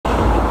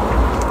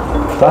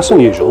That's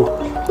unusual.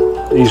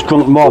 He's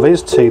drunk more of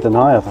his tea than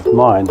I have of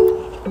mine,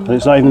 and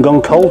it's not even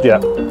gone cold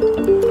yet.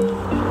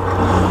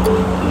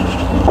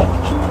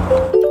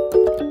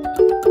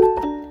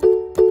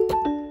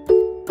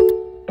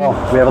 Well,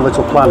 we have a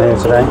little plan here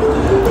today,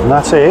 and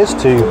that is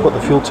to put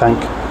the fuel tank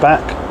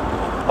back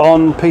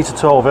on Peter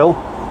Torvill.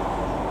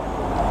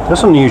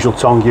 That's an unusual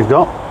tongue you've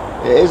got.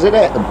 It is, isn't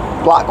it? The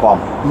black one.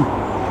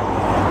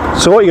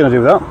 So what are you going to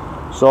do with that?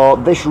 So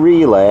this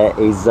relay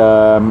is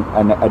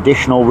an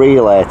additional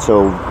relay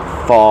tool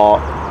for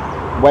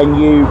when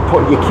you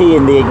put your key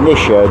in the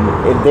ignition.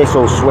 This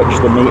will switch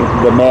the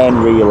main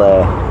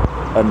relay,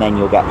 and then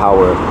you'll get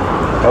power.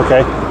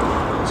 Okay,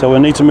 so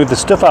we'll need to move the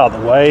stuff out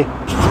of the way,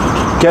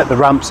 get the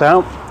ramps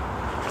out,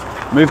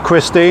 move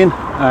Christine,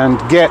 and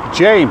get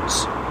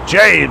James.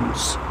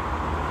 James,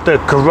 the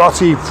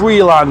karate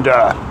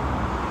Freelander.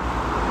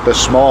 The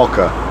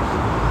smoker.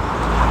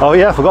 Oh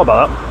yeah, I forgot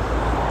about that.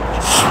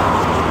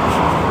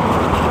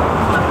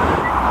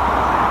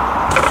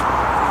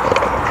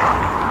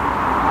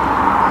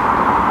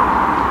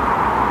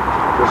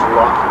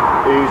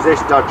 Who's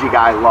this dodgy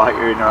guy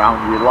loitering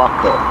around your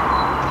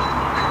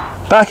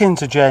lockup? Back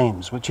into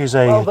James, which is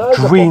a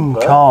dream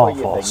car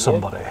for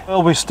somebody.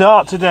 Well, we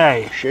start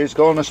today. She's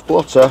going to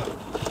splutter.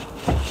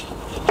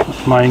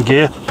 Mine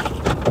gear.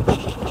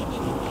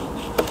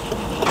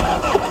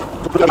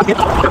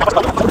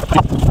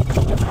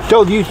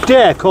 Don't you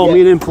dare call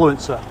me an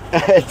influencer.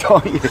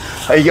 Don't you?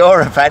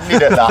 You're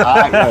offended at that,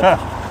 aren't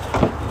you?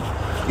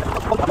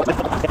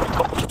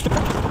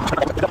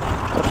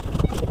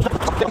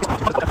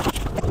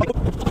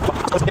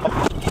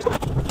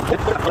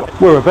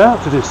 We're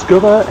about to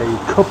discover a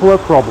couple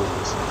of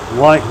problems,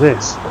 like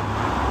this.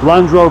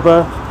 Land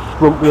Rover,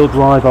 front wheel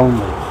drive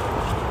only.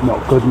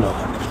 Not good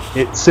enough.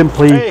 It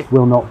simply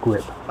will not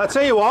grip. I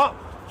tell you what,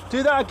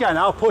 do that again,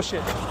 I'll push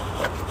it.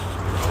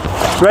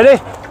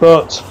 Ready?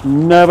 But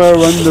never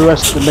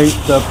underestimate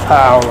the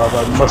power of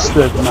a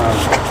mustard man.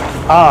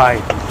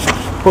 I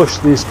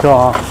pushed this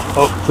car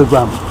up the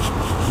ramp,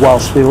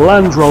 whilst the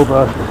Land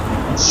Rover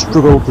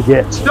struggled to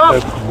get a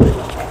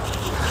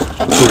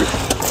grip.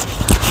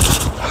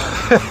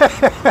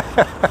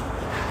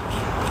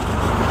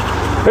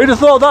 Who'd have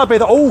thought that'd be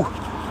the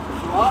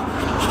What?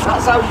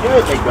 That's how you do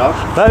it, big dog.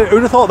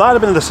 Who'd have thought that'd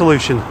have been the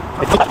solution?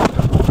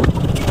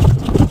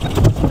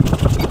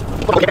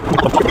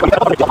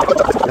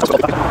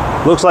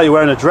 Looks like you're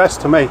wearing a dress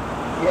to me.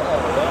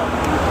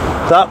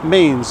 Yeah. That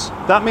means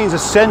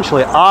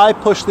essentially I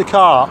pushed the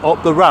car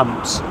up the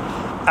ramps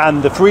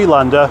and the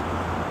Freelander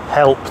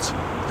helped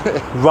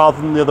rather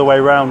than the other way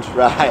around.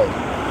 Right.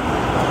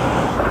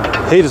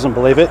 He doesn't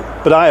believe it,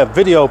 but I have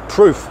video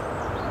proof.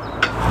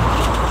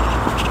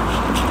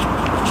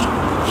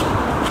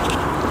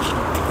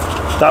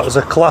 That was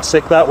a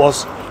classic, that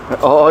was.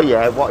 Oh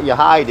yeah, what are you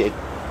hiding?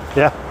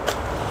 Yeah.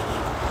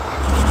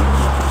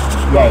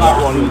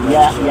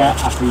 Yeah,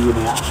 I see you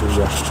actually,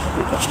 yeah.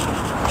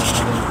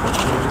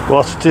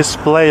 What a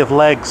display of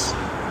legs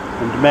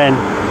and men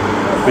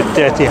with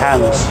dirty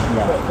hands.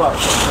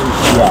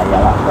 Yeah,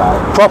 that's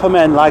right. Proper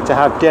men like to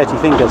have dirty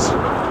fingers.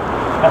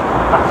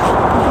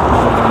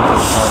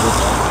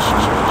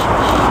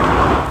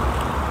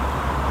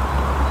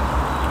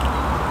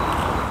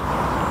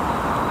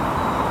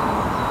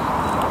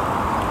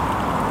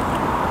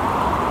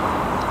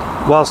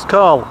 Whilst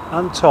Carl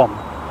and Tom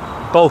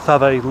both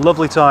have a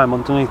lovely time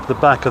underneath the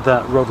back of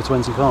that Rover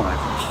 25,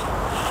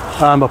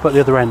 I'm up at the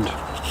other end,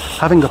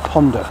 having a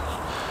ponder.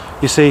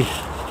 You see,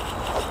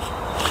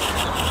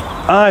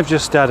 I've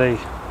just had a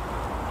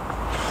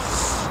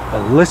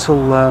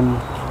little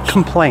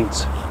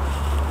complaint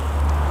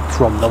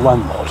from the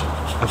landlord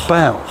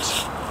about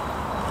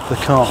the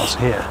cars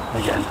here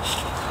again.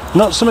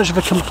 Not so much of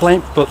a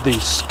complaint, but the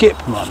skip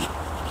man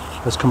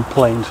has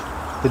complained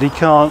that he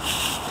can't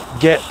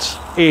get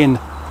in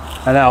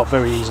and out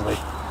very easily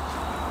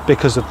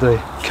because of the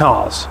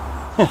cars.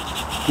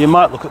 You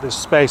might look at this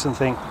space and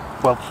think,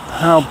 well,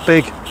 how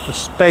big a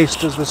space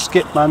does the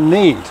skip man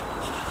need?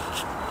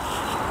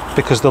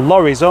 Because the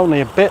lorry's only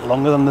a bit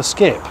longer than the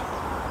skip.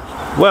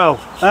 Well,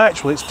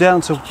 actually it's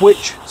down to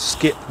which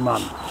skip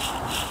man.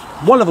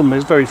 One of them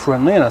is very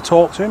friendly, and I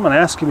talk to him and I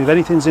ask him if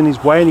anything's in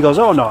his way, and he goes,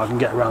 oh no, I can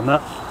get around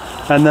that.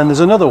 And then there's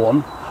another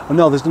one, and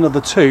no, there's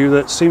another two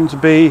that seem to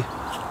be,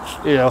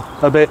 you know,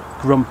 a bit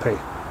grumpy.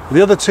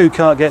 The other two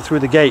can't get through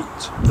the gate.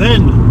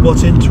 Then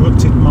what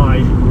interrupted my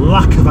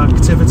lack of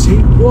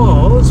activity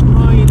was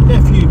my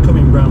nephew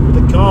coming round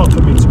with a car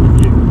for me to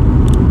review.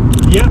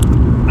 Yep,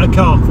 a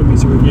car for me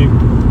to review.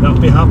 That'll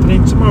be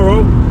happening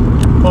tomorrow,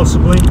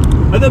 possibly.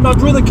 And then my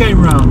brother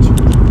came round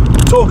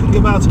talking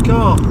about a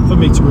car for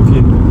me to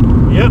review.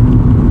 Yep,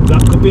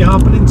 that could be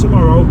happening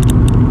tomorrow.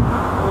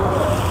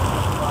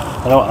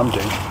 I know what I'm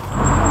doing.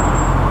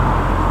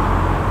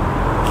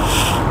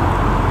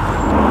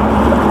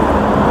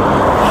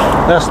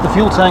 That's the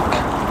fuel tank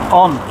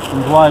on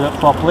and wired up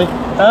properly.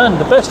 And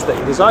the best thing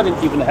is I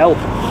didn't even help.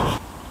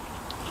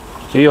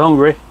 Are you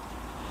hungry?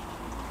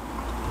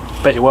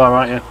 Bet you are,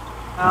 aren't you?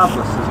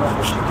 Marvellous, there's not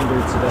much you can do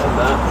today.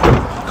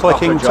 That.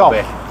 Clicking top.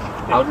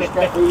 I'll just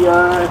get the...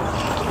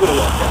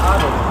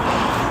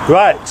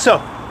 Right, so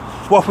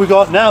what have we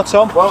got now,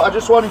 Tom? Well, I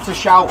just wanted to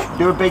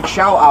do a big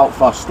shout out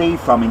for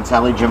Steve from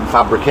Intelligent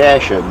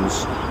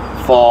Fabrications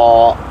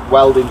for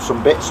welding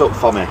some bits up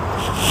for me.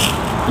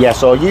 Yeah,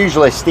 so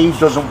usually Steve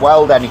doesn't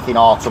weld anything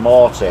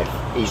automotive.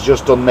 He's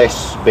just done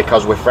this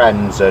because we're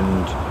friends,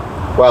 and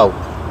well,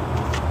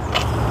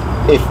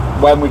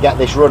 when we get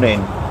this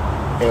running,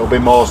 it'll be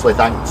mostly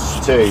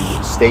thanks to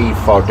Steve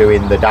for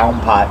doing the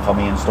downpipe for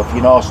me and stuff.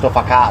 You know, stuff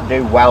I can't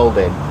do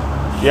welding.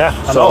 Yeah,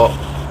 I know.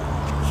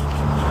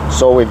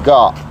 So we've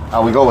got,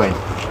 are we going?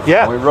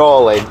 Yeah. We're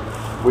rolling.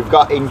 We've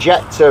got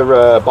injector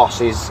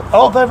bosses.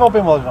 Oh, they've all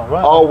been welded on,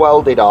 right? All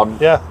welded on.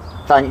 Yeah.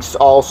 Thanks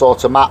also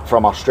to Matt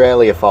from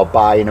Australia for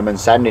buying them and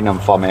sending them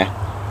for me.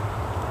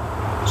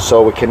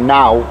 So we can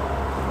now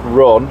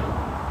run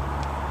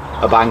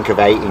a bank of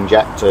 8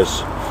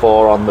 injectors,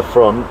 4 on the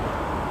front,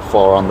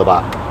 4 on the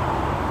back.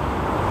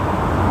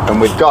 And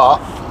we've got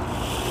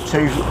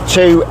two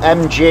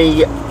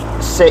MG6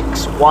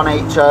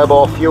 1.8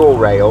 turbo fuel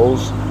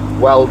rails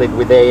welded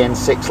with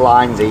AN6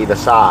 lines either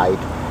side.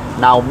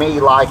 Now me,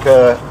 like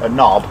a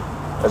knob,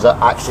 has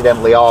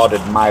accidentally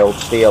ordered mild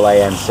steel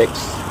AN6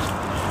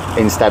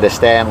 instead of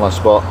stainless,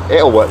 but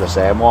it'll work the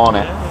same, won't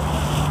it?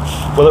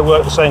 Will it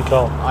work the same,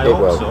 Carl? I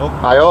hope so.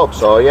 I hope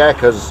so, yeah,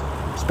 because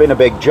it's been a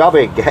big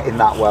jobby getting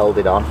that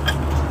welded on.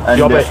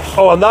 And,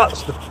 oh, and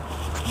that's the...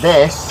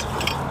 This...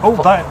 Oh,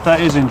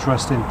 that is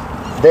interesting.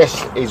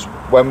 This is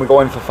when we're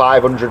going for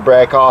 500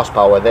 brake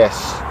horsepower. This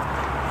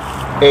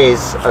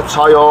is a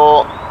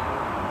Toyo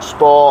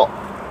Sport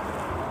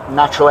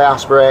naturally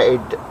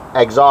aspirated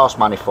exhaust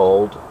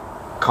manifold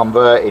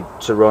converted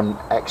to run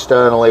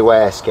externally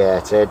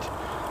wastegated,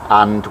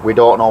 and we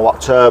don't know what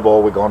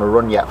turbo we're going to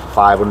run yet for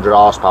 500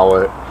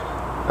 horsepower,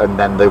 and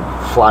then the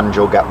flange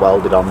will get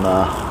welded on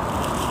there.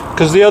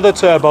 Because the other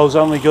turbo's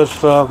only good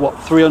for what,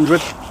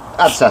 300?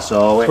 I'd say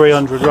so.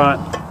 300, right.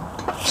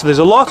 So there's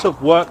a lot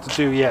of work to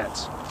do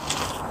yet.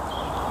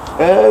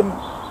 I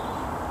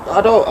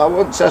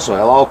wouldn't say so.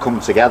 It'll all come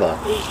together.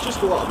 It's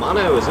just a lot of man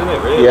hours, isn't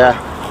it, really? Yeah.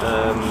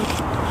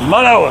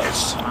 Man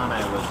hours. Man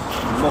hours,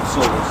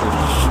 muscles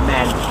and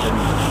men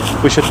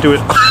and We should do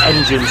it.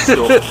 engine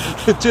stuff.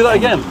 Do that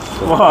again.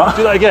 What?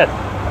 Do that again.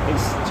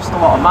 It's just a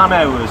lot of man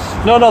hours.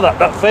 No,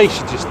 that face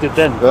you just did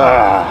then.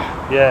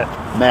 Yeah.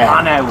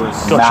 Man hours.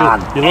 Gotcha.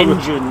 Man. You look,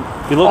 Engine.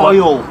 you look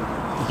Oil.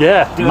 Like,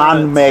 yeah.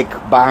 Man, make,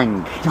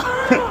 bang.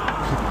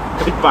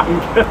 Big bang.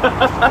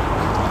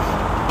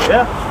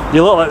 Yeah.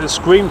 You look like the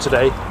Scream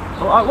today.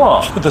 Like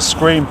what? The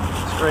Scream.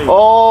 Scream.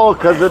 Oh,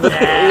 because of the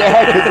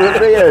because of the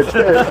beard.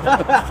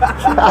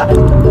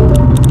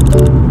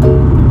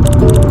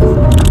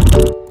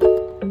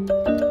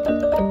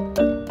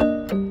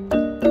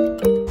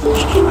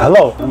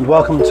 Hello and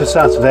welcome to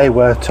Saturday,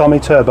 where Tommy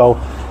Turbo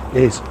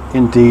is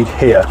indeed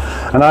here,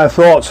 and I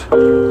thought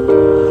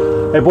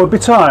it would be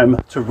time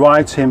to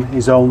write him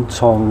his own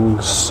song.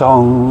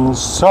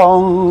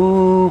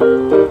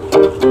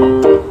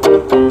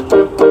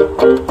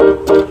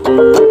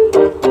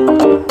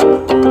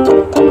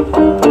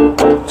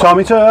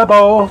 Tommy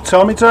Turbo,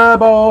 Tommy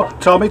Turbo,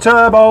 Tommy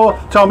Turbo,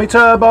 Tommy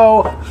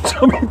Turbo,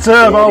 Tommy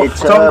Turbo,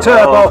 Tommy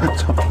Turbo,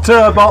 Tommy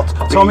Turbo,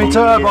 Tommy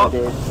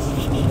Turbo.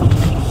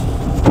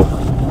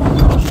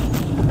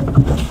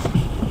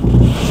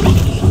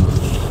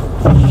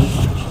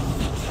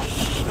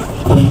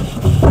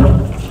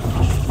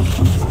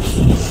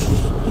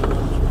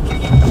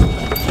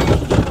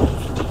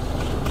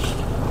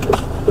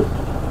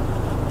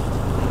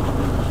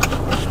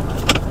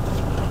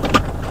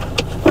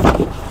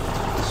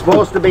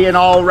 Supposed to be an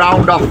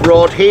all-round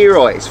off-road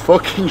hero. It's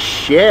fucking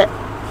shit,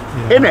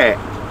 isn't it?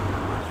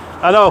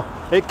 I know,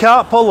 it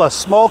can't pull a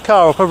small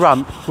car up a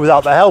ramp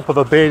without the help of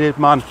a bearded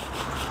man.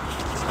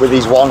 With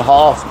his 1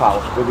 horsepower,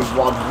 with his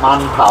 1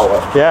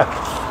 manpower. Yeah.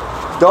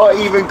 Don't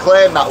even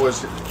claim that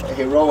was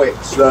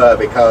heroics there,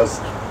 because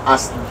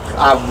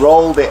I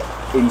rolled it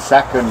in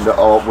second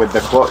with the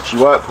clutch.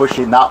 You weren't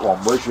pushing that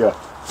one, was you?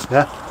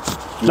 Yeah.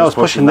 No, I was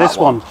pushing this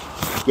one.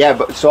 Yeah,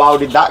 but so how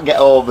did that get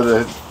over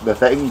the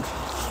thing?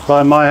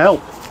 By my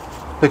help,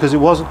 because it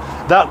wasn't,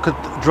 that could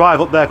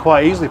drive up there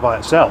quite easily by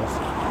itself,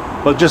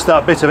 but just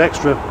that bit of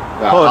extra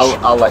push.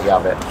 I'll let you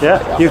have it.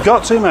 Yeah, you've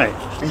got to, mate.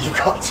 You've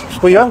got to.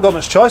 Well, you haven't got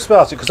much choice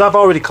about it, because I've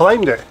already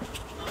claimed it.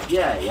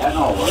 Yeah,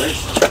 no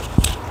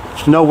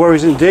worries. No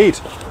worries indeed.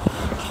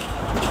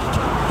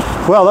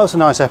 Well, that was a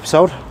nice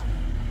episode.